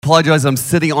apologize. I'm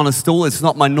sitting on a stool. It's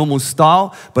not my normal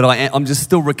style, but I'm just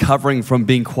still recovering from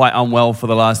being quite unwell for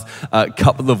the last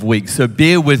couple of weeks. So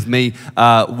bear with me.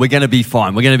 We're going to be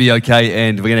fine. We're going to be okay,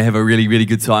 and we're going to have a really, really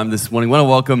good time this morning. I want to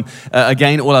welcome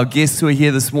again all our guests who are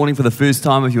here this morning for the first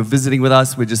time. If you're visiting with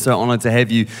us, we're just so honored to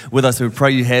have you with us. We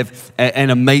pray you have an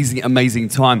amazing, amazing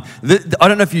time. I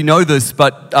don't know if you know this,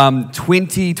 but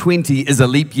 2020 is a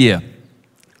leap year.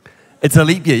 It's a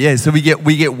leap year, yeah. So we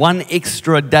get one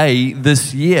extra day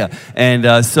this year, and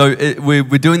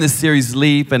we're doing this series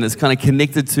Leap, and it's kind of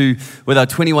connected with our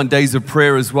 21 days of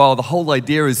prayer as well. The whole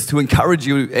idea is to encourage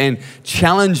you and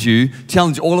challenge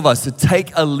all of us to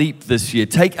take a leap this year.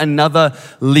 Take another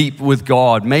leap with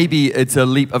God. Maybe it's a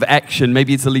leap of action.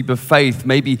 Maybe it's a leap of faith.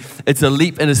 Maybe it's a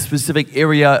leap in a specific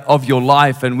area of your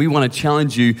life, and we want to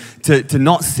challenge you to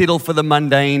not settle for the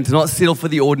mundane, to not settle for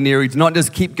the ordinary, to not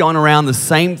just keep going around the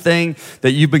same thing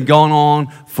that you've been going on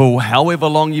for however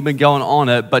long you've been going on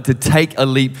it, but to take a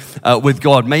leap with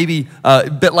God. Maybe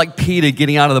a bit like Peter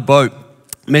getting out of the boat.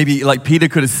 Maybe like Peter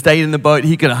could have stayed in the boat.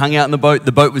 He could have hung out in the boat.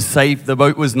 The boat was safe. The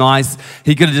boat was nice.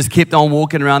 He could have just kept on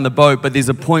walking around the boat. But there's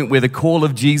a point where the call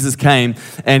of Jesus came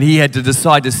and he had to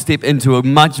decide to step into a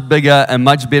much bigger and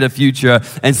much better future.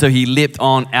 And so he leapt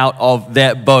on out of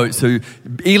that boat. So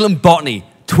Elam Botany,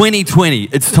 2020,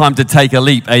 it's time to take a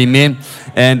leap. Amen.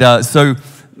 And so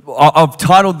I've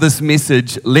titled this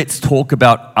message, Let's Talk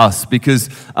About Us, because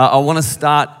I want to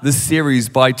start this series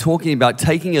by talking about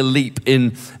taking a leap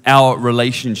in our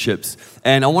relationships.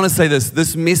 And I want to say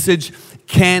this message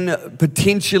can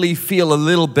potentially feel a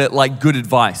little bit like good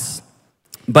advice.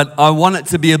 But I want it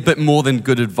to be a bit more than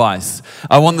good advice.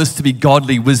 I want this to be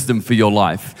godly wisdom for your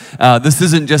life. This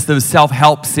isn't just a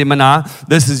self-help seminar.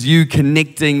 This is you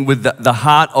connecting with the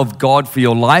heart of God for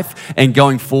your life and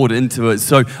going forward into it.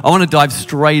 So I want to dive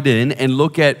straight in and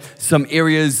look at some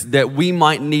areas that we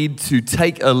might need to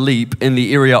take a leap in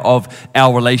the area of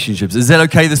our relationships. Is that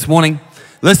okay this morning?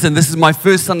 Listen, this is my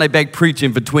first Sunday back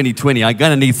preaching for 2020. I'm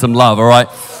going to need some love, all right?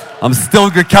 I'm still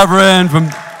recovering from...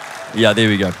 Yeah, there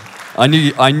we go. I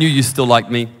knew you still liked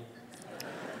me.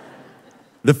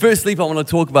 The first leap I want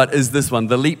to talk about is this one,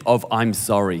 the leap of I'm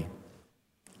sorry.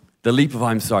 The leap of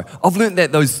I'm sorry. I've learned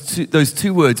that those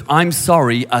two words, I'm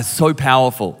sorry, are so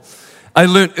powerful. I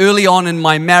learned early on in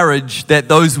my marriage that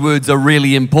those words are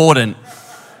really important.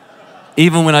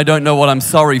 Even when I don't know what I'm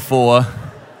sorry for,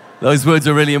 those words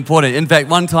are really important. In fact,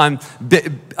 one time,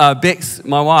 Bex,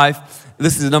 my wife,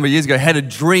 this is a number of years ago, had a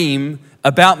dream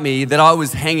about me that I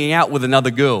was hanging out with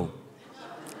another girl.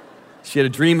 She had a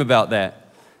dream about that.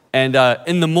 And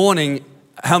in the morning,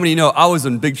 how many know I was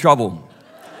in big trouble?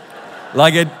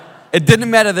 Like it didn't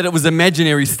matter that it was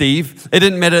imaginary Steve. It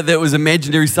didn't matter that it was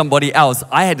imaginary somebody else.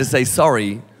 I had to say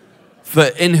sorry for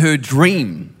in her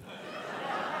dream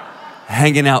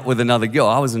hanging out with another girl.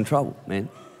 I was in trouble, man.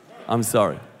 I'm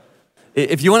sorry.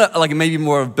 If you want to, like maybe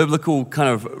more of a biblical kind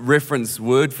of reference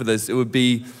word for this, it would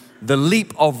be the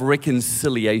leap of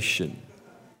reconciliation.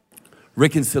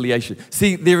 Reconciliation.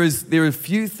 See, there are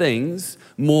few things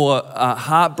more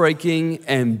heartbreaking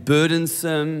and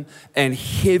burdensome and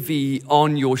heavy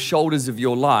on your shoulders of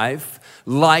your life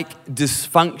like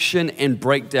dysfunction and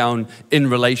breakdown in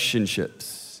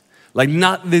relationships.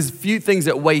 There's few things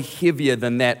that weigh heavier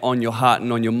than that on your heart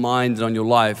and on your mind and on your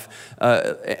life.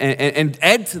 And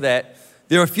add to that,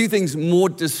 there are a few things more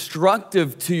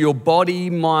destructive to your body,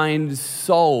 mind,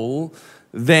 soul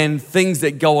than things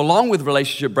that go along with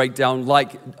relationship breakdown,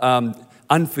 like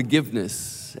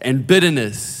unforgiveness and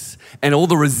bitterness and all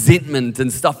the resentment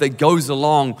and stuff that goes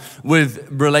along with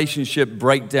relationship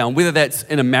breakdown, whether that's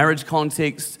in a marriage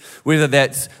context, whether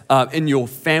that's in your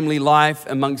family life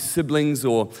amongst siblings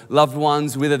or loved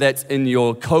ones, whether that's in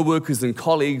your co-workers and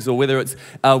colleagues, or whether it's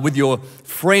with your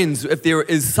friends. If there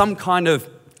is some kind of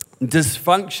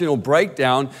dysfunctional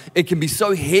breakdown, it can be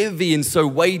so heavy and so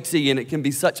weighty, and it can be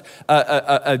such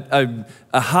a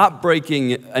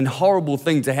heartbreaking and horrible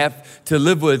thing to have to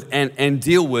live with and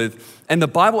deal with. And the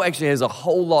Bible actually has a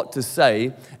whole lot to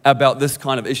say about this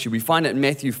kind of issue. We find it in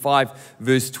Matthew 5,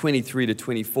 verse 23 to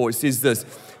 24. It says this,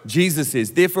 Jesus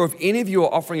says, "Therefore, if any of you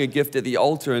are offering a gift at the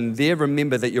altar and there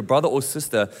remember that your brother or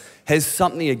sister has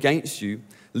something against you,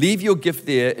 leave your gift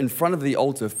there in front of the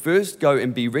altar. First go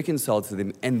and be reconciled to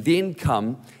them, and then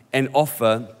come and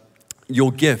offer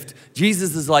your gift."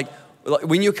 Jesus is like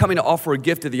when you're coming to offer a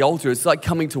gift at the altar, it's like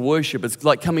coming to worship. It's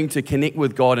like coming to connect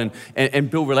with God and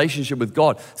build relationship with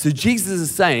God. So Jesus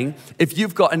is saying, if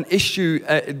you've got an issue,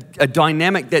 a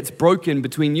dynamic that's broken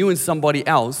between you and somebody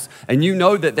else, and you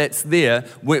know that that's there,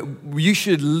 you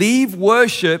should leave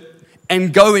worship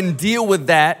and go and deal with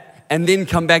that and then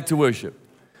come back to worship.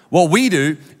 What we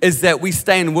do is that we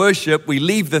stay in worship, we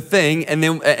leave the thing, and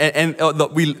then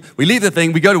we leave the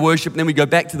thing, we go to worship, and then we go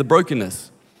back to the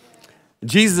brokenness.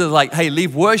 Jesus is like, hey,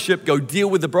 leave worship, go deal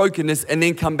with the brokenness, and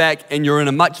then come back, and you're in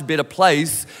a much better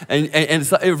place. And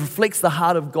it reflects the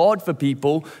heart of God for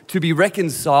people to be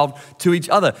reconciled to each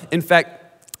other. In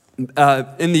fact,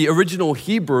 in the original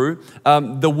Hebrew,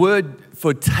 the word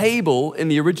for table in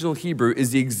the original Hebrew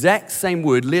is the exact same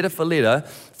word, letter for letter,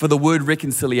 for the word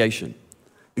reconciliation.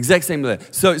 Exact same letter.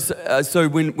 So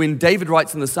when David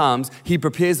writes in the Psalms, he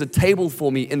prepares a table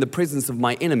for me in the presence of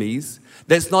my enemies.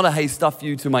 That's not a, hey, stuff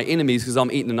you to my enemies because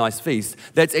I'm eating a nice feast.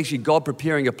 That's actually God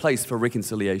preparing a place for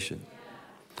reconciliation.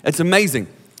 It's amazing.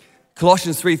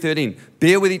 Colossians 3:13,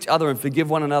 bear with each other and forgive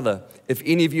one another. If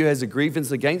any of you has a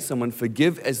grievance against someone,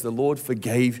 forgive as the Lord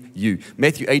forgave you.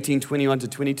 Matthew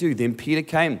 18:21-22, then Peter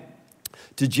came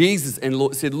to Jesus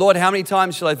and said, Lord, how many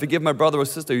times shall I forgive my brother or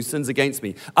sister who sins against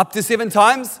me? Up to 7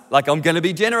 times? Like, I'm going to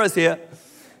be generous here.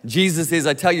 Jesus says,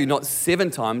 I tell you, not 7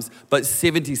 times, but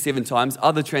 77 times.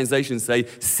 Other translations say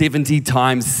 70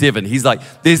 times 7. He's like,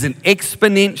 there's an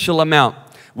exponential amount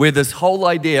where this whole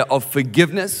idea of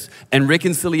forgiveness and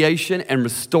reconciliation and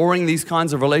restoring these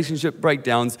kinds of relationship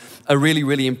breakdowns are really,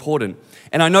 really important.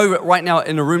 And I know right now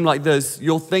in a room like this,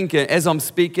 you'll think, as I'm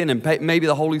speaking, and maybe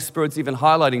the Holy Spirit's even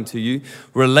highlighting to you,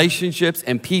 relationships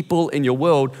and people in your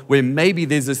world where maybe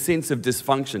there's a sense of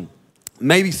dysfunction.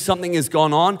 Maybe something has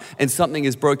gone on and something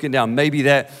is broken down. Maybe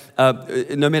that,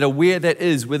 no matter where that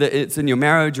is, whether it's in your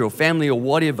marriage or family or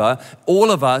whatever,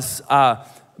 all of us are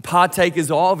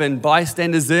partakers of and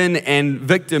bystanders in and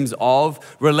victims of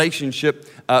relationship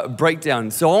breakdown.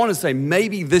 So I want to say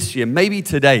maybe this year, maybe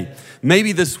today,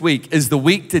 maybe this week is the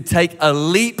week to take a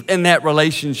leap in that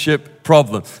relationship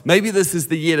problem. Maybe this is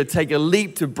the year to take a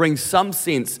leap to bring some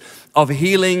sense of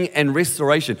healing and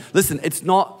restoration. Listen, it's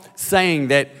not saying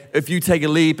that if you take a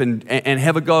leap and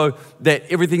have a go, that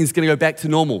everything is going to go back to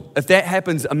normal. If that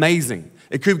happens, amazing.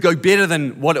 It could go better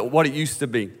than what it used to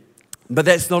be. But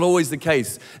that's not always the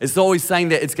case. It's not always saying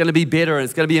that it's going to be better and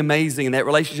it's going to be amazing and that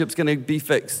relationship's going to be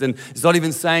fixed. And it's not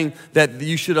even saying that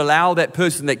you should allow that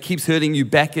person that keeps hurting you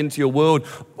back into your world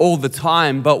all the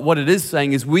time. But what it is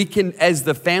saying is we can, as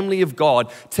the family of God,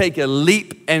 take a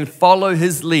leap and follow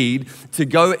His lead to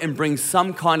go and bring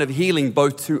some kind of healing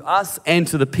both to us and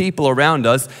to the people around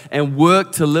us and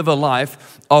work to live a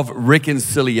life of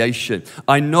reconciliation.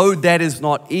 I know that is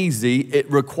not easy.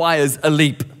 It requires a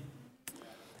leap.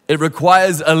 It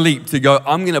requires a leap to go,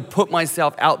 I'm going to put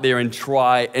myself out there and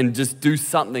try and just do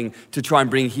something to try and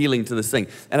bring healing to this thing.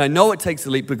 And I know it takes a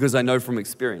leap because I know from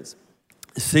experience.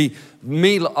 See,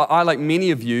 I like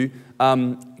many of you,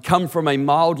 come from a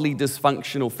mildly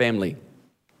dysfunctional family.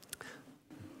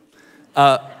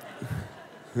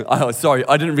 Sorry,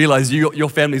 I didn't realize your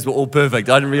families were all perfect.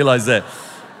 I didn't realize that.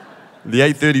 The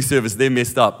 8:30 service, they're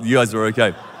messed up. You guys are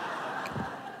okay.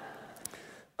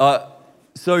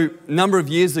 So a number of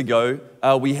years ago,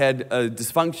 we had a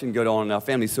dysfunction go on in our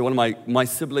family. So one of my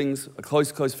siblings, a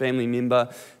close family member,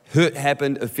 hurt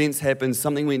happened, offense happened,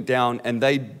 something went down, and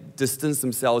they distanced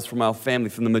themselves from our family,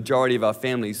 from the majority of our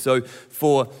family. So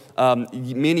for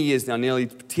many years now, nearly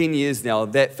 10 years now,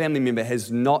 that family member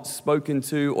has not spoken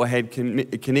to or had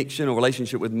a connection or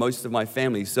relationship with most of my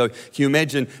family. So can you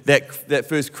imagine that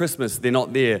first Christmas, they're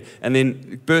not there, and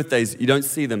then birthdays, you don't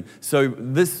see them. So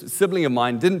this sibling of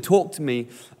mine didn't talk to me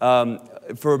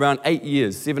for around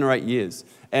 7 or 8 years.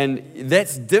 And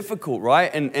that's difficult, right?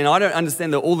 And I don't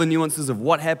understand all the nuances of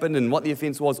what happened and what the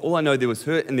offense was. All I know, there was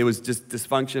hurt and there was just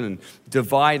dysfunction and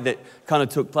divide that kind of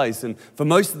took place. And for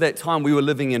most of that time, we were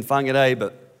living in Whangarei,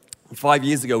 but 5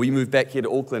 years ago, we moved back here to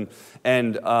Auckland.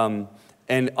 And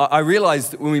I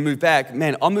realized when we moved back,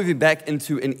 man, I'm moving back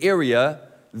into an area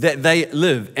that they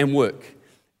live and work.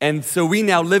 And so we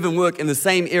now live and work in the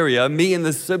same area, me and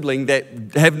this sibling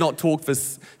that have not talked for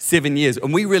 7 years.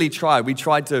 And we really tried. We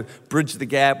tried to bridge the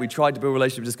gap. We tried to build a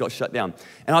relationship, just got shut down.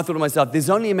 And I thought to myself,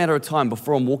 there's only a matter of time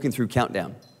before I'm walking through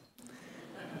Countdown.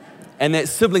 And that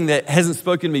sibling that hasn't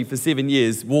spoken to me for 7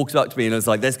 years walks up to me and it's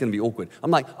like, that's going to be awkward.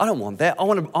 I'm like, I don't want that.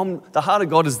 The heart of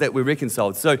God is that we're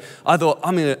reconciled. So I thought,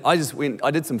 I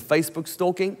did some Facebook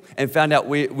stalking and found out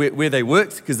where they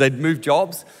worked because they'd moved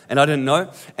jobs and I didn't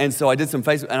know. And so I did some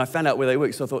Facebook and I found out where they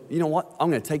worked. So I thought, you know what? I'm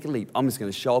going to take a leap. I'm just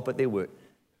going to show up at their work.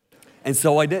 And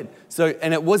so I did.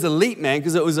 And it was a leap, man,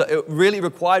 because it really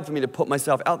required for me to put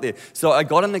myself out there. So I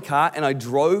got in the car and I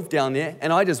drove down there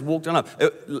and I just walked on up.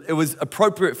 It was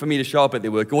appropriate for me to show up at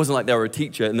their work. It wasn't like they were a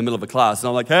teacher in the middle of a class. And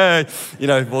I'm like, hey,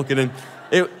 walking in.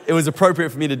 it was appropriate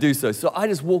for me to do so. So I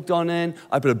just walked on in.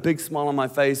 I put a big smile on my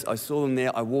face. I saw them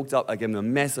there. I walked up. I gave them a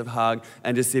massive hug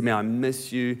and just said, man, I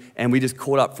miss you. And we just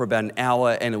caught up for about an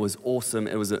hour, and it was awesome.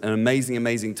 It was an amazing,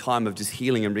 amazing time of just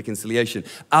healing and reconciliation.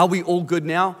 Are we all good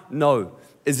now? No.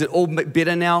 Is it all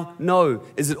better now? No.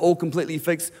 Is it all completely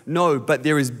fixed? No. But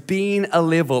there has been a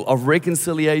level of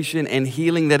reconciliation and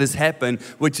healing that has happened,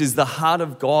 which is the heart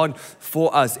of God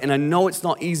for us. And I know it's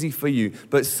not easy for you,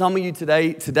 but some of you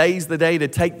today's the day to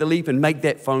take the leap and make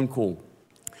that phone call.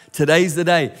 Today's the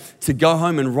day to go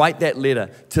home and write that letter.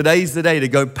 Today's the day to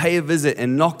go pay a visit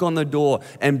and knock on the door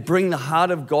and bring the heart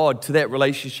of God to that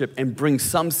relationship and bring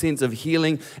some sense of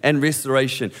healing and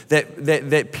restoration.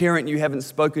 That parent you haven't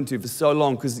spoken to for so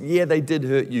long, because yeah, they did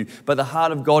hurt you, but the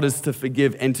heart of God is to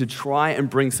forgive and to try and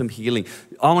bring some healing.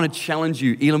 I want to challenge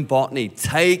you, Elam Botany,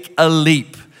 take a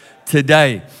leap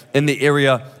today in the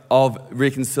area of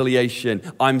reconciliation.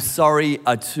 I'm sorry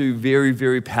are two very,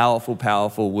 very powerful,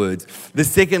 powerful words. The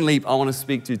second leap I want to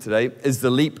speak to today is the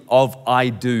leap of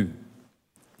I do.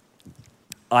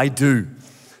 I do.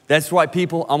 That's right,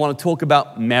 people. I want to talk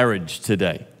about marriage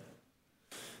today.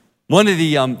 One of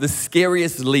the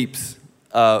scariest leaps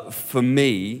for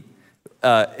me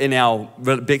in our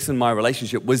Bex and my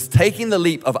relationship was taking the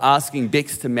leap of asking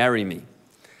Bex to marry me.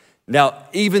 Now,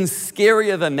 even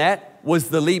scarier than that was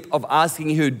the leap of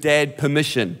asking her dad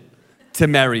permission to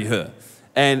marry her.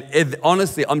 And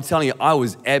honestly, I'm telling you, I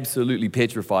was absolutely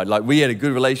petrified. Like, we had a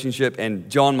good relationship, and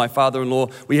John, my father-in-law,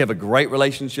 we have a great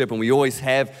relationship, and we always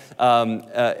have.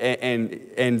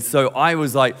 And so I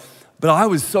was like, but I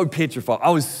was so petrified. I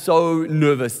was so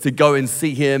nervous to go and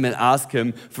see him and ask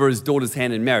him for his daughter's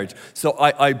hand in marriage. So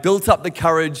I built up the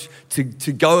courage to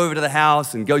go over to the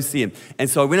house and go see him. And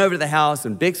so I went over to the house,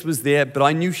 and Bex was there, but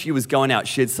I knew she was going out.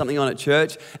 She had something on at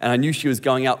church, and I knew she was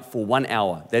going out for 1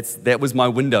 hour. That was my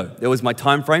window. That was my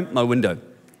time frame, my window.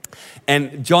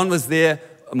 And John was there.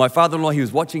 My father-in-law, he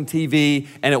was watching TV,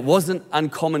 and it wasn't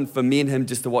uncommon for me and him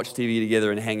just to watch TV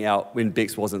together and hang out when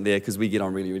Bex wasn't there, because we get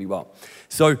on really, really well.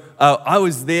 So I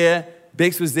was there,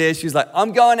 Bex was there, she was like,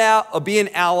 I'm going out, I'll be an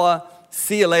hour,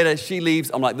 see you later. She leaves.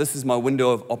 I'm like, this is my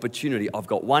window of opportunity. I've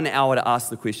got 1 hour to ask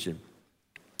the question.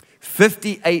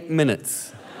 58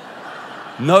 minutes.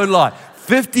 No lie,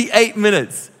 58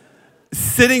 minutes.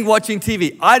 Sitting watching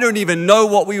TV. I don't even know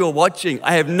what we were watching.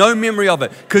 I have no memory of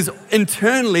it. Because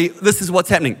internally, this is what's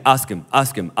happening. Ask him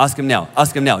now.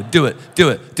 Do it.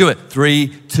 3,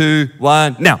 2,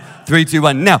 1, now. 3, 2,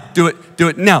 1, now. Do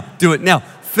it now.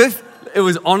 It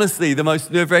was honestly the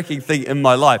most nerve-wracking thing in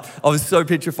my life. I was so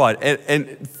petrified.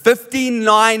 And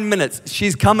 59 minutes,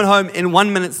 she's coming home in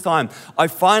 1 minute's time. I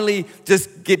finally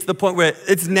just get to the point where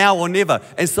it's now or never.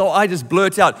 And so I just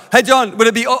blurt out, hey, John, would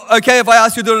it be okay if I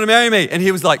asked your daughter to marry me? And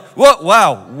he was like, what?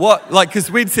 Wow, what? Like,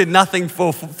 because we'd said nothing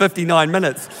for 59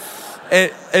 minutes. And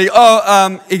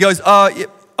he goes,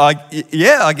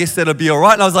 yeah, I guess that'll be all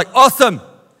right. And I was like, awesome.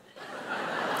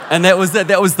 And that was it.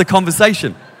 That was the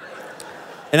conversation.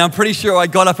 And I'm pretty sure I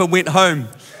got up and went home,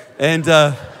 and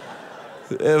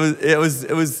it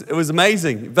was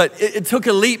amazing. But it took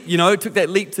a leap, you know. It took that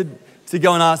leap to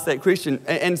go and ask that question.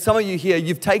 And some of you here,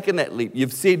 you've taken that leap.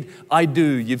 You've said, "I do."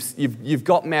 You've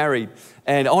got married.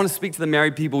 And I want to speak to the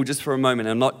married people just for a moment.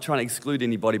 I'm not trying to exclude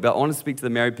anybody, but I want to speak to the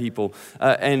married people.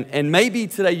 And maybe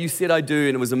today you said, "I do,"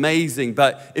 and it was amazing.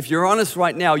 But if you're honest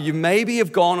right now, you maybe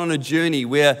have gone on a journey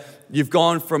where you've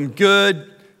gone from good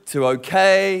to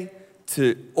okay,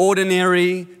 to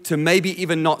ordinary, to maybe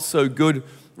even not so good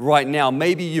right now.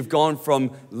 Maybe you've gone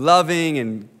from loving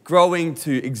and growing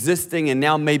to existing and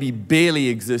now maybe barely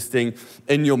existing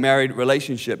in your married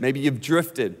relationship. Maybe you've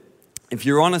drifted. If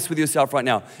you're honest with yourself right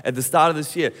now, at the start of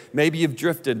this year, maybe you've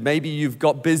drifted, maybe you've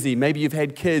got busy, maybe you've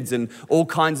had kids and all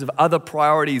kinds of other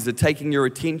priorities are taking your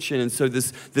attention. And so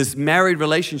this married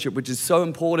relationship, which is so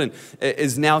important,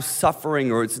 is now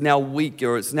suffering, or it's now weak,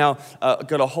 or it's now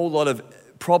got a whole lot of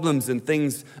problems and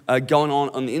things going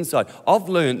on the inside. I've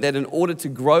learned that in order to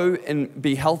grow and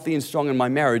be healthy and strong in my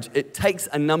marriage, it takes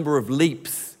a number of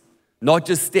leaps, not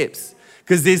just steps.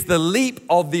 Because there's the leap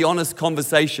of the honest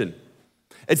conversation.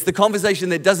 It's the conversation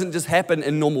that doesn't just happen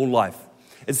in normal life.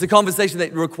 It's the conversation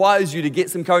that requires you to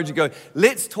get some courage to go,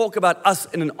 let's talk about us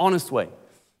in an honest way.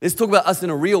 Let's talk about us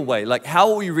in a real way. Like, how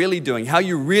are we really doing? How are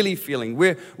you really feeling?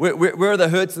 Where are the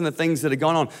hurts and the things that are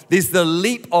going on? There's the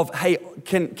leap of, hey,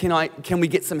 can we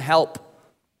get some help?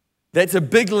 That's a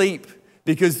big leap,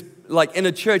 because like in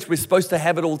a church, we're supposed to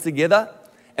have it all together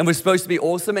and we're supposed to be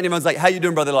awesome. And everyone's like, how you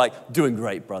doing, brother? Like, doing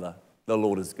great, brother. The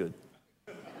Lord is good.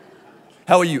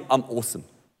 How are you? I'm awesome.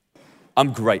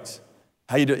 I'm great.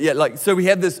 How you doing? Yeah, like, so we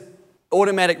have this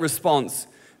automatic response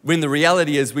When the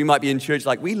reality is we might be in church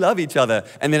like, we love each other.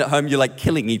 And then at home, you're like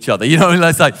killing each other. You know,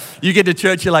 it's like you get to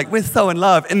church, you're like, we're so in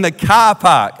love. In the car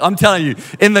park, I'm telling you,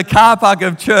 in the car park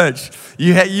of church,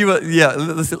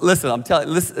 listen, I'm telling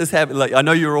you, this happens. Like, I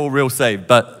know you're all real saved,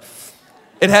 but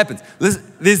it happens.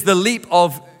 There's the leap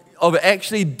of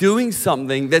actually doing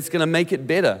something that's going to make it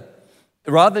better.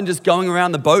 Rather than just going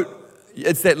around the boat,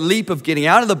 it's that leap of getting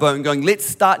out of the boat and going, let's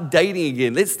start dating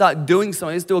again. Let's start doing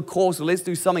something. Let's do a course, or let's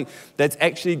do something that's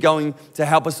actually going to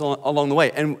help us along the way.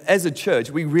 And as a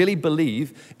church, we really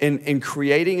believe in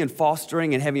creating and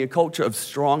fostering and having a culture of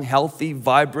strong, healthy,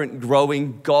 vibrant,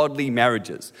 growing, godly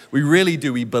marriages. We really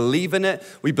do. We believe in it.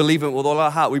 We believe in it with all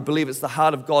our heart. We believe it's the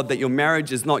heart of God that your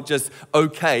marriage is not just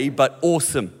okay, but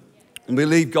awesome. And we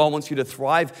believe God wants you to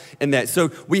thrive in that.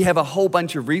 So we have a whole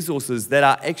bunch of resources that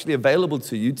are actually available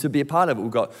to you to be a part of it.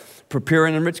 We've got Prepare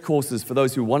and Enrich courses for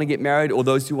those who want to get married or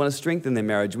those who want to strengthen their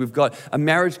marriage. We've got a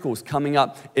marriage course coming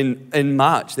up in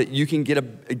March that you can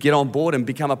get on board and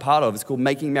become a part of. It's called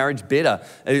Making Marriage Better.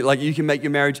 Like, you can make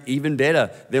your marriage even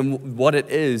better than what it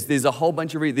is. There's a whole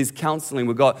bunch of there's counseling.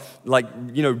 We've got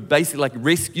basically like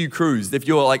rescue crews. If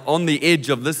you're like on the edge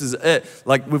of this is it,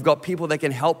 like we've got people that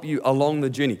can help you along the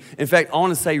journey. In fact, I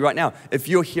want to say right now, if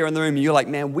you're here in the room and you're like,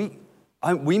 man, we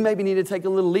maybe need to take a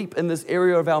little leap in this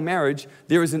area of our marriage,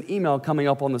 there is an email coming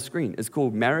up on the screen. It's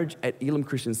called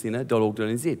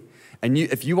marriage@elimchristiancentre.org.nz. And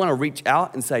if you want to reach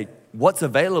out and say, what's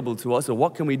available to us, or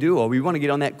what can we do, or we want to get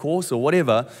on that course, or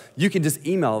whatever, you can just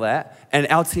email that, and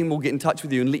our team will get in touch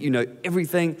with you and let you know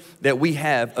everything that we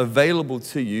have available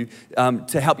to you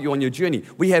to help you on your journey.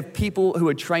 We have people who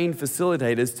are trained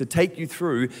facilitators to take you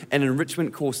through an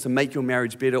enrichment course to make your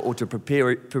marriage better or to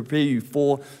prepare you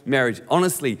for marriage.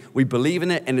 Honestly, we believe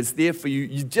in it, and it's there for you.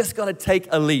 You just got to take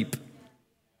a leap.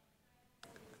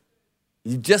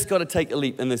 You just got to take a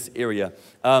leap in this area.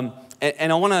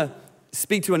 And I want to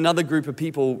speak to another group of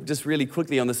people just really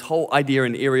quickly on this whole idea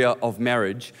and area of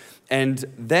marriage. And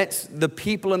that's the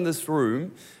people in this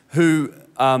room who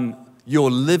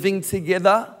you're living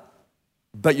together,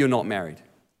 but you're not married.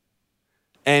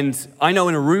 And I know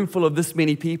in a room full of this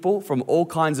many people from all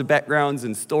kinds of backgrounds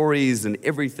and stories and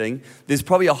everything, there's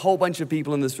probably a whole bunch of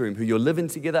people in this room who you're living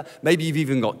together. Maybe you've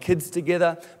even got kids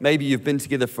together. Maybe you've been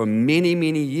together for many,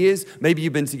 many years. Maybe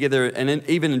you've been together and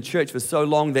even in church for so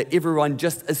long that everyone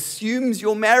just assumes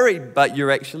you're married, but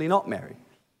you're actually not married.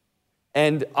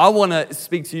 And I want to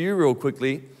speak to you real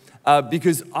quickly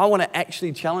because I want to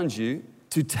actually challenge you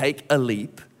to take a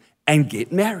leap and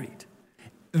get married.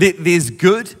 There's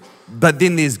good, but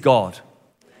then there's God.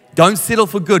 Don't settle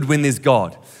for good when there's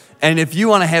God. And if you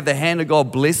want to have the hand of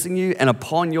God blessing you and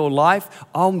upon your life,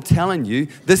 I'm telling you,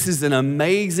 this is an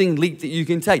amazing leap that you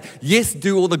can take. Yes,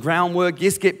 do all the groundwork.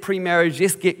 Yes, get pre-marriage.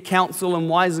 Yes, get counsel and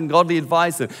wise and godly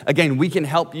advice. And again, we can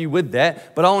help you with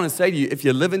that. But I want to say to you, if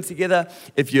you're living together,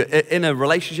 if you're in a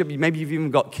relationship, maybe you've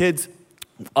even got kids,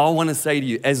 I want to say to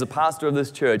you, as a pastor of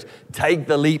this church, take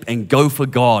the leap and go for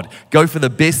God. Go for the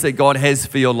best that God has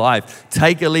for your life.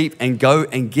 Take a leap and go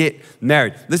and get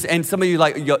married. Listen, and some of you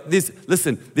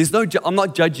I'm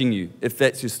not judging you if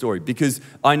that's your story, because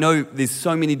I know there's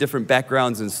so many different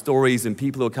backgrounds and stories and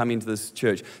people who are coming to this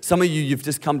church. Some of you've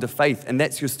just come to faith and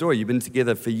that's your story. You've been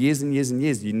together for years and years and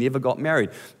years. You never got married.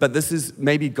 But this is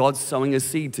maybe God sowing a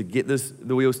seed to get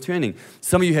the wheels turning.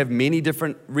 Some of you have many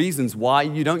different reasons why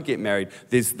you don't get married.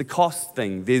 There's the cost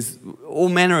thing. There's all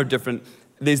manner of different,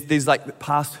 there's like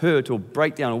past hurt or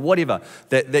breakdown or whatever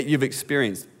that you've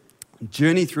experienced.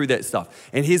 Journey through that stuff.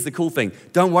 And here's the cool thing.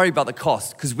 Don't worry about the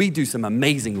cost, because we do some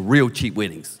amazing, real cheap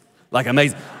weddings. Like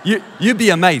amazing. You'd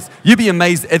be amazed. You'd be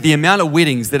amazed at the amount of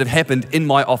weddings that have happened in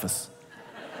my office.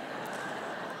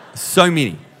 So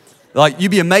many. Like,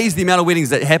 you'd be amazed the amount of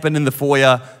weddings that happen in the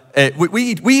foyer.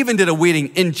 We even did a wedding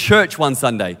in church one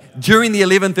Sunday. During the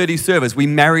 11:30 service, we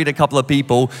married a couple of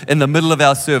people in the middle of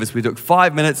our service. We took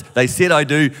 5 minutes. They said, I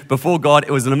do, before God.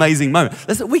 It was an amazing moment.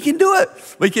 Listen, we can do it.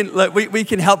 We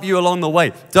can help you along the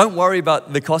way. Don't worry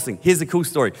about the costing. Here's a cool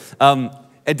story.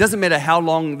 It doesn't matter how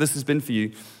long this has been for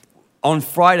you. On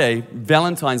Friday,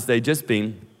 Valentine's Day just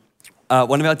been,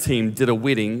 one of our team did a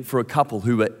wedding for a couple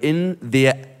who were in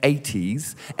their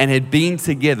 80s and had been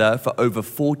together for over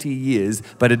 40 years,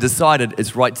 but had decided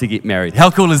it's right to get married. How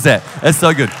cool is that? That's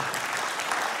so good.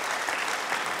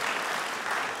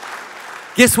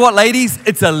 Guess what, ladies?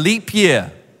 It's a leap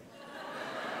year.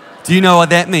 Do you know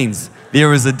what that means?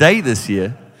 There is a day this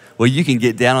year where you can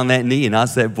get down on that knee and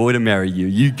ask that boy to marry you.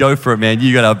 You go for it, man.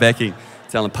 You got our backing.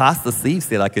 Tell him, Pastor Steve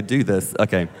said I could do this.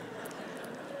 Okay.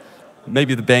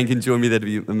 Maybe the band can join me. That'd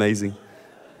be amazing.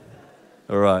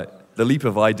 All right. The leap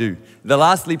of I do. The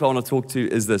last leap I want to talk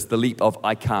to is this, the leap of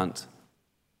I can't.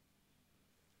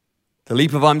 The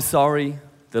leap of I'm sorry,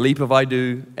 the leap of I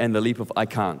do, and the leap of I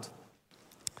can't.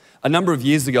 A number of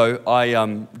years ago,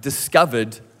 I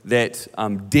discovered that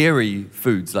dairy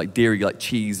foods, like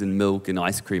cheese and milk and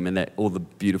ice cream and that all the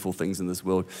beautiful things in this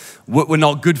world, were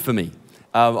not good for me.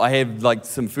 I have like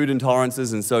some food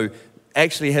intolerances, and so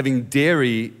actually having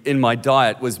dairy in my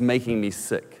diet was making me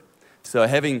sick. So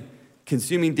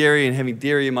consuming dairy and having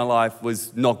dairy in my life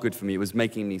was not good for me. It was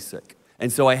making me sick.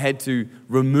 And so I had to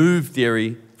remove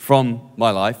dairy from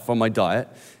my life, from my diet,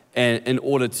 and in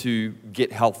order to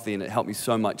get healthy, and it helped me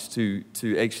so much to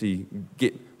actually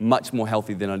get much more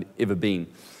healthy than I'd ever been.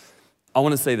 I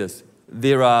want to say this.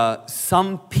 There are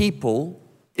some people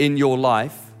in your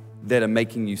life that are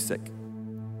making you sick.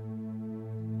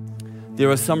 There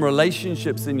are some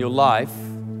relationships in your life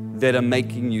that are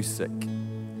making you sick.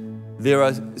 There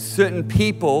are certain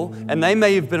people, and they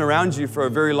may have been around you for a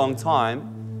very long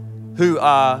time, who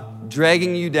are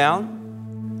dragging you down,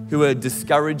 who are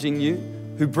discouraging you,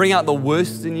 who bring out the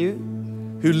worst in you,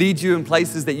 who lead you in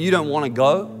places that you don't want to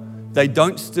go. They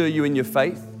don't stir you in your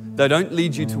faith. They don't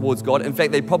lead you towards God. In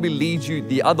fact, they probably lead you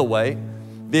the other way.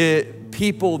 They're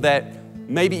people that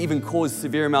maybe even cause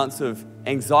severe amounts of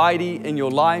anxiety in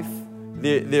your life.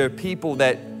 There are people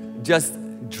that just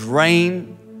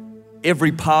drain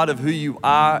every part of who you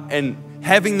are, and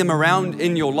having them around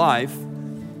in your life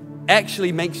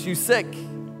actually makes you sick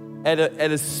at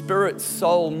a spirit,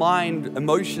 soul, mind,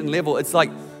 emotion level. It's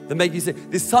like they make you sick.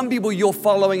 There's some people you're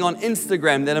following on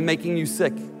Instagram that are making you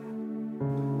sick.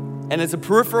 And it's a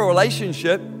peripheral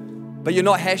relationship, but you're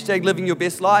not hashtag living your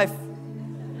best life.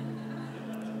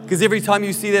 Because every time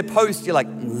you see their post, you're like,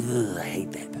 I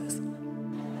hate that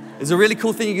person. There's a really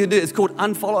cool thing you can do. It's called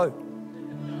unfollow.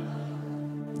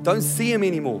 Don't see him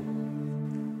anymore.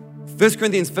 1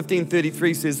 Corinthians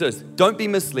 15:33 says this: don't be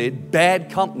misled, bad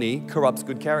company corrupts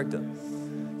good character.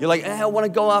 You're like, I want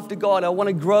to go after God, I want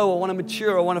to grow, I want to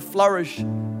mature, I want to flourish.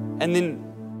 And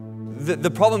then the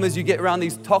problem is you get around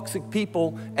these toxic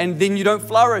people and then you don't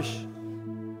flourish.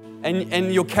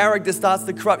 And your character starts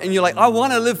to corrupt, and you're like, I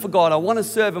want to live for God, I want to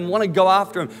serve Him, I want to go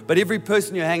after Him. But every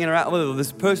person you're hanging out with, or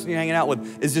this person you're hanging out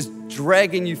with, is just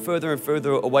dragging you further and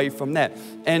further away from that.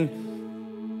 And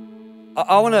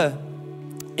I want to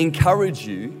encourage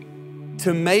you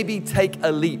to maybe take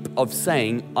a leap of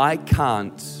saying, I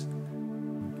can't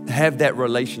have that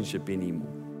relationship anymore.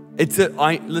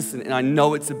 Listen, and I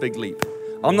know it's a big leap.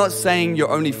 I'm not saying your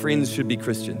only friends should be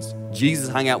Christians. Jesus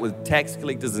hung out with tax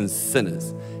collectors and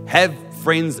sinners. Have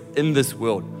friends in this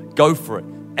world. Go for it.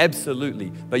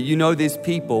 Absolutely. But you know there's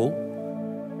people,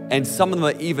 and some of them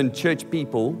are even church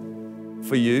people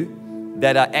for you,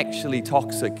 that are actually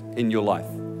toxic in your life.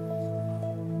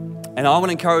 And I want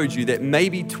to encourage you that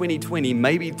maybe 2020,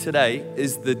 maybe today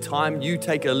is the time you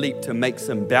take a leap to make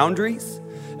some boundaries.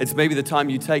 It's maybe the time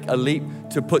you take a leap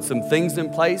to put some things in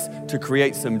place, to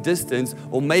create some distance,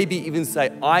 or maybe even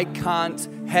say, I can't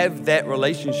have that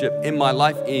relationship in my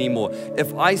life anymore.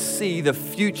 If I see the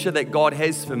future that God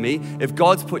has for me, if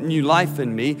God's put new life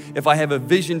in me, if I have a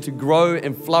vision to grow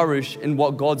and flourish in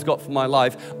what God's got for my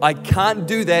life, I can't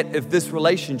do that if this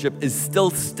relationship is still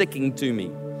sticking to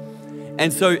me.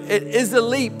 And so it is a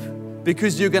leap,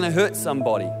 because you're going to hurt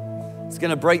somebody. It's going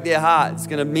to break their heart. It's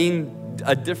going to mean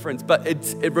a difference, but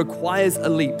it requires a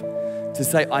leap to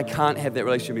say, I can't have that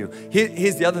relationship with you.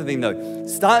 Here's the other thing though.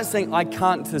 Start saying I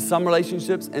can't to some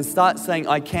relationships, and start saying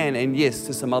I can and yes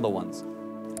to some other ones.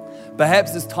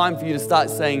 Perhaps it's time for you to start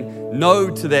saying no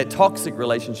to that toxic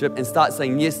relationship and start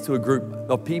saying yes to a group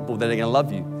of people that are going to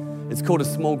love you. It's called a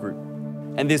small group,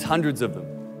 and there's hundreds of them.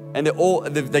 And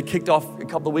they kicked off a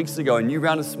couple of weeks ago, a new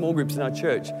round of small groups in our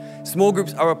church. Small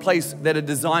groups are a place that are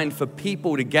designed for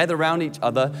people to gather around each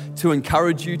other, to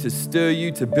encourage you, to stir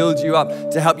you, to build you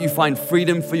up, to help you find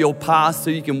freedom for your past so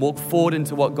you can walk forward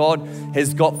into what God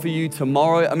has got for you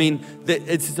tomorrow. I mean,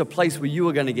 it's just a place where you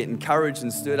are going to get encouraged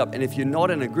and stirred up. And if you're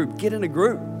not in a group, get in a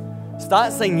group.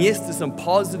 Start saying yes to some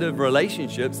positive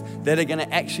relationships that are going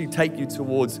to actually take you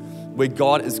towards where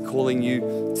God is calling you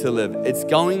to live. It's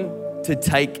going to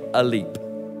take a leap.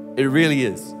 It really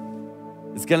is.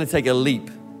 It's going to take a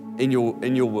leap in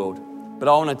your world. But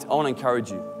I want to encourage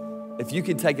you. If you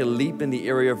can take a leap in the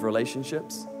area of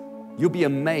relationships, you'll be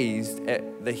amazed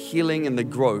at the healing and the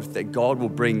growth that God will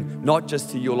bring, not just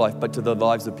to your life, but to the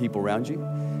lives of people around you.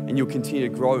 And you'll continue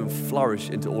to grow and flourish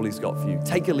into all He's got for you.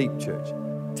 Take a leap, church.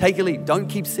 Take a leap. Don't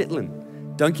keep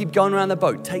settling. Don't keep going around the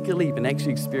boat. Take a leap and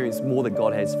actually experience more that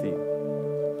God has for you.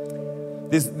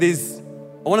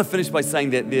 I want to finish by saying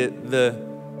that the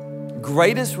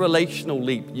greatest relational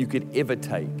leap you could ever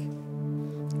take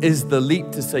is the leap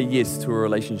to say yes to a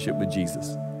relationship with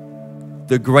Jesus.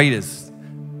 The greatest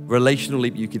relational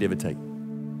leap you could ever take.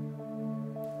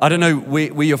 I don't know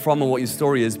where you're from or what your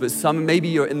story is, but maybe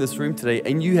you're in this room today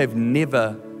and you have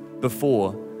never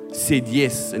before said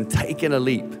yes and taken a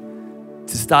leap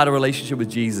to start a relationship with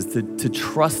Jesus, to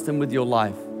trust Him with your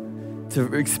life,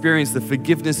 to experience the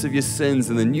forgiveness of your sins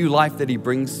and the new life that He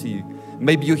brings to you.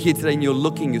 Maybe you're here today and you're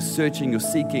looking, you're searching, you're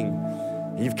seeking,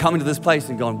 and you've come into this place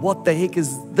and gone, what the heck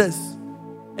is this?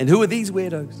 And who are these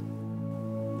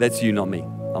weirdos? That's you, not me.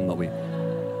 I'm not weird.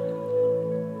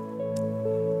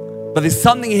 But there's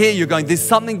something here, you're going, there's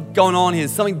something going on here,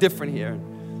 something different here.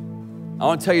 I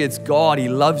want to tell you, it's God. He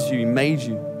loves you. He made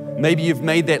you. Maybe you've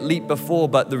made that leap before,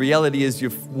 but the reality is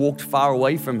you've walked far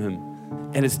away from Him.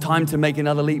 And it's time to make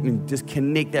another leap and just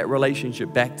connect that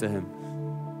relationship back to Him.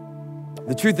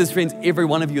 The truth is, friends, every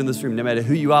one of you in this room, no matter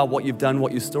who you are, what you've done,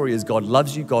 what your story is, God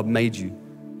loves you. God made you.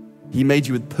 He made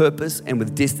you with purpose and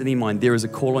with destiny in mind. There is a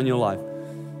call on your life.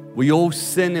 We all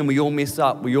sin and we all mess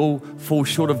up. We all fall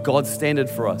short of God's standard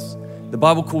for us. The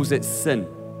Bible calls that sin.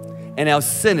 And our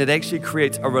sin, it actually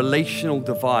creates a relational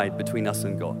divide between us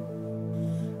and God.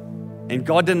 And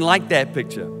God didn't like that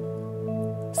picture.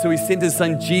 So He sent His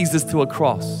Son Jesus to a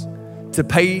cross to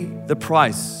pay the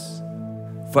price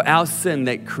for our sin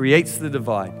that creates the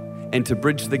divide and to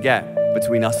bridge the gap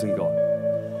between us and God.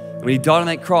 When He died on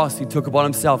that cross, He took upon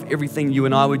Himself everything you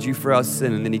and I would do for our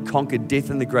sin, and then He conquered death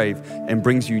in the grave and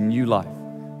brings you new life.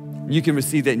 You can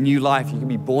receive that new life. You can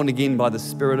be born again by the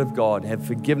Spirit of God, have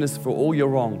forgiveness for all your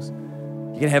wrongs.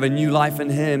 You can have a new life in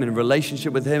Him and a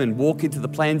relationship with Him and walk into the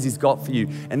plans He's got for you.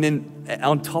 And then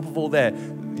on top of all that,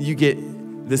 you get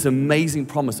this amazing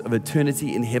promise of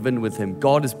eternity in heaven with Him.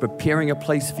 God is preparing a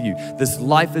place for you. This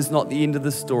life is not the end of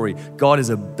the story. God is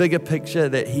a bigger picture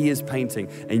that He is painting,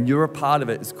 and you're a part of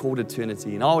it. It's called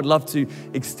eternity. And I would love to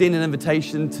extend an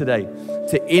invitation today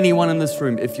to anyone in this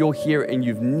room. If you're here and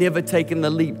you've never taken the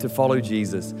leap to follow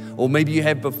Jesus, or maybe you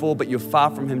have before, but you're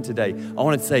far from Him today, I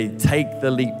want to say, take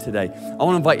the leap today. I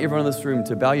want to invite everyone in this room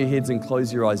to bow your heads and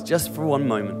close your eyes just for one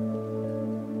moment.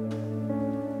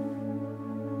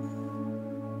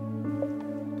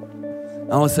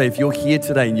 I want to say, if you're here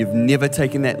today and you've never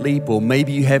taken that leap, or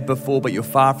maybe you have before, but you're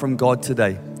far from God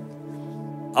today,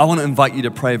 I want to invite you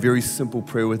to pray a very simple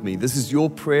prayer with me. This is your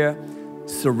prayer,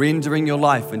 surrendering your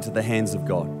life into the hands of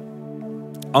God.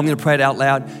 I'm going to pray it out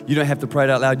loud. You don't have to pray it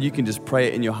out loud. You can just pray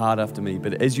it in your heart after me.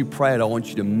 But as you pray it, I want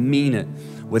you to mean it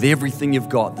with everything you've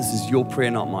got. This is your prayer,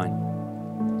 not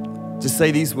mine. Just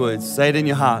say these words. Say it in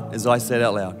your heart as I say it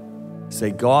out loud.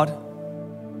 Say, God,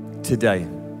 today,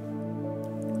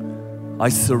 I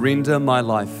surrender my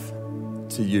life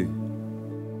to You.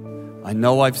 I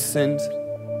know I've sinned.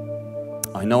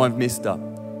 I know I've messed up.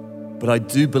 But I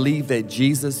do believe that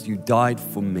Jesus, You died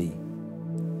for me.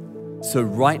 So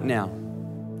right now,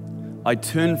 I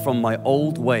turn from my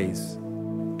old ways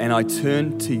and I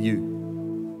turn to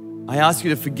You. I ask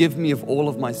You to forgive me of all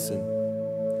of my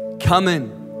sin. Come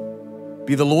in,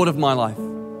 be the Lord of my life.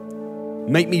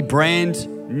 Make me brand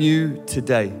new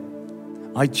today.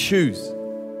 I choose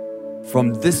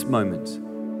from this moment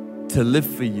to live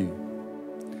for You.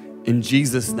 In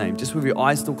Jesus' name, just with your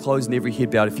eyes still closed and every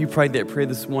head bowed. If you prayed that prayer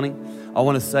this morning, I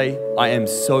want to say I am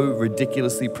so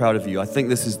ridiculously proud of you. I think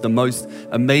this is the most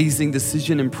amazing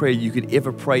decision and prayer you could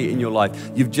ever pray in your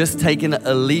life. You've just taken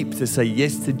a leap to say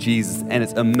yes to Jesus, and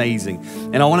it's amazing.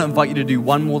 And I want to invite you to do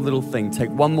one more little thing, take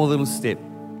one more little step,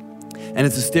 and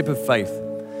it's a step of faith.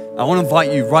 I want to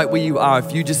invite you right where you are.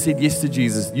 If you just said yes to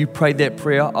Jesus, you prayed that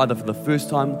prayer either for the first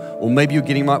time or maybe you're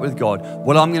getting right with God.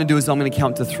 What I'm going to do is I'm going to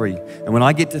count to 3. And when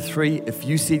I get to 3, if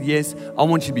you said yes, I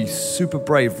want you to be super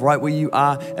brave right where you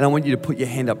are. And I want you to put your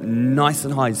hand up nice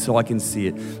and high so I can see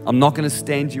it. I'm not going to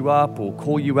stand you up or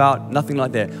call you out, nothing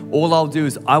like that. All I'll do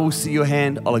is I will see your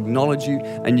hand, I'll acknowledge you,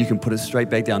 and you can put it straight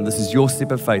back down. This is your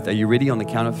step of faith. Are you ready? On the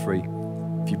count of 3.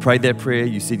 If you prayed that prayer,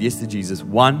 you said yes to Jesus.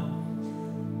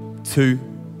 1, 2,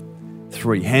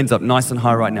 3. Hands up nice and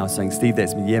high right now saying, Steve,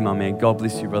 that's me. Yeah, my man. God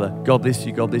bless you, brother. God bless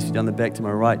you. God bless you. Down the back to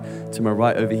my right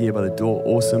over here by the door.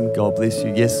 Awesome. God bless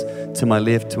you. Yes, to my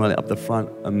left, up the front.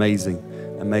 Amazing.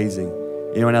 Amazing.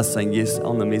 Anyone else saying yes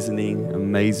on the mezzanine?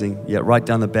 Amazing. Yeah, right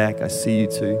down the back. I see you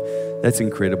too. That's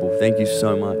incredible. Thank you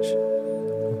so much.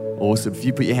 Awesome. If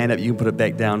you put your hand up, you can put it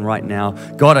back down right now.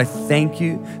 God, I thank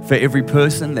You for every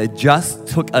person that just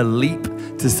took a leap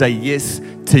to say yes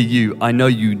to You. I know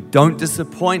You don't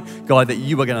disappoint, God, that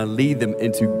You are going to lead them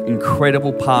into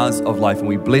incredible paths of life, and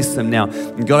we bless them now.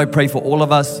 And God, I pray for all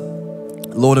of us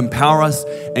Lord, empower us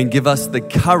and give us the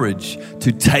courage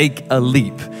to take a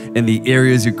leap in the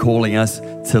areas you're calling us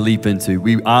to leap into.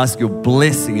 We ask your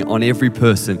blessing on every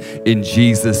person in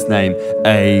Jesus' name.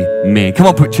 Amen. Come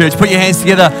on, church, put your hands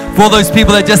together for those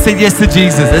people that just said yes to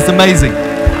Jesus. That's amazing.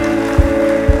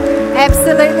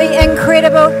 Absolutely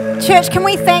incredible. Church, can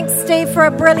we thank Steve for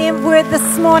a brilliant word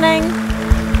this morning?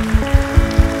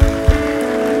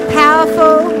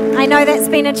 Powerful. I know that's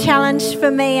been a challenge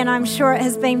for me, and I'm sure it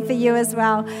has been for you as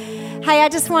well. Hey, I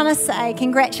just want to say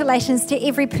congratulations to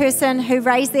every person who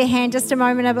raised their hand just a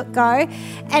moment ago.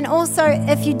 And also,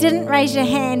 if you didn't raise your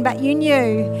hand, but you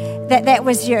knew that that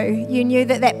was you knew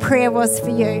that that prayer was for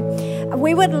you,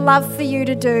 we would love for you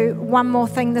to do one more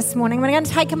thing this morning. We're going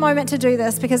to take a moment to do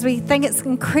this because we think it's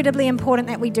incredibly important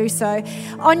that we do so.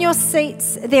 On your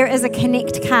seats, there is a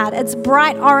Connect card. It's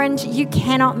bright orange. You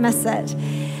cannot miss it.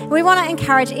 We want to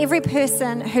encourage every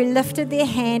person who lifted their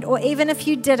hand, or even if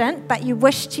you didn't, but you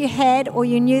wished you had, or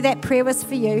you knew that prayer was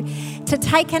for you, to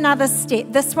take another step.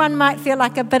 This one might feel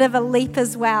like a bit of a leap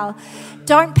as well.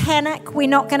 Don't panic. We're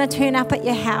not going to turn up at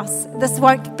your house. This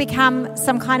won't become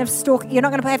some kind of stalk. You're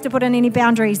not going to have to put in any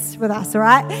boundaries with us, all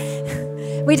right?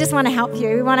 We just want to help you.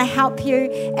 We want to help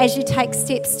you as you take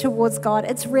steps towards God.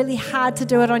 It's really hard to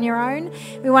do it on your own.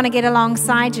 We want to get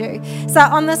alongside you. So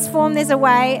on this form, there's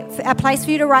a place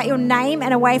for you to write your name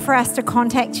and a way for us to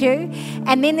contact you.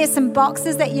 And then there's some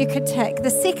boxes that you could tick. The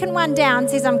second one down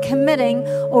says, I'm committing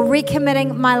or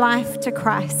recommitting my life to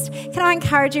Christ. Can I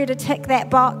encourage you to tick that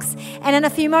box? And in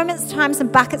a few moments' time, some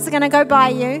buckets are going to go by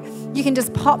you. You can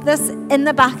just pop this in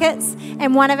the buckets,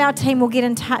 and one of our team will get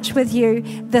in touch with you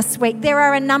this week. There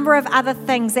are a number of other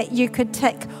things that you could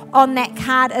tick on that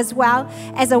card as well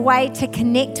as a way to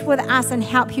connect with us and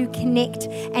help you connect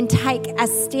and take a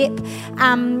step.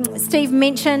 Steve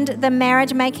mentioned the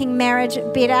Making Marriage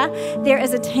Better. There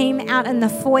is a team out in the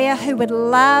foyer who would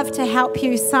love to help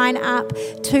you sign up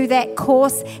to that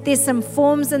course. There's some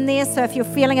forms in there, so if you're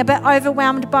feeling a bit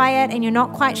overwhelmed by it and you're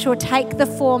not quite sure, take the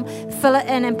form, fill it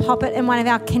in and pop it in one of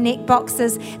our Connect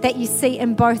boxes that you see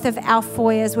in both of our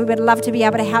foyers. We would love to be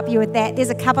able to help you with that.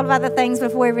 There's a couple of other things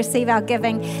before we receive our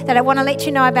giving that I want to let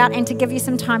you know about and to give you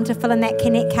some time to fill in that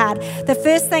Connect card. The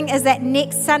first thing is that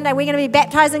next Sunday we're going to be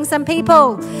baptizing some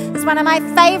people. It's one of my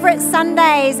favorite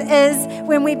Sundays is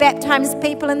when we baptize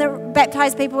people,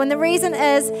 and the reason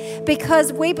is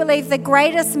because we believe the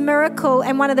greatest miracle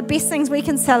and one of the best things we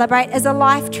can celebrate is a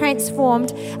life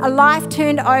transformed, a life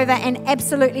turned over and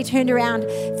absolutely turned around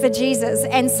for Jesus.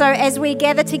 And so as we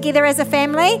gather together as a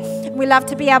family, we love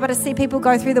to be able to see people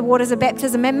go through the waters of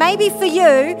baptism. And maybe for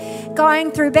you,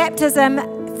 going through baptism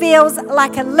feels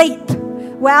like a leap.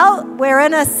 Well, we're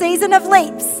in a season of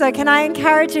leaps. So can I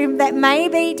encourage you that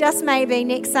maybe, just maybe,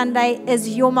 next Sunday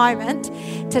is your moment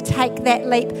to take that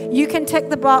leap. You can tick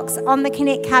the box on the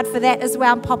Connect card for that as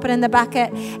well and pop it in the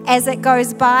bucket as it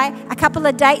goes by. A couple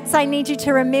of dates I need you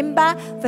to remember.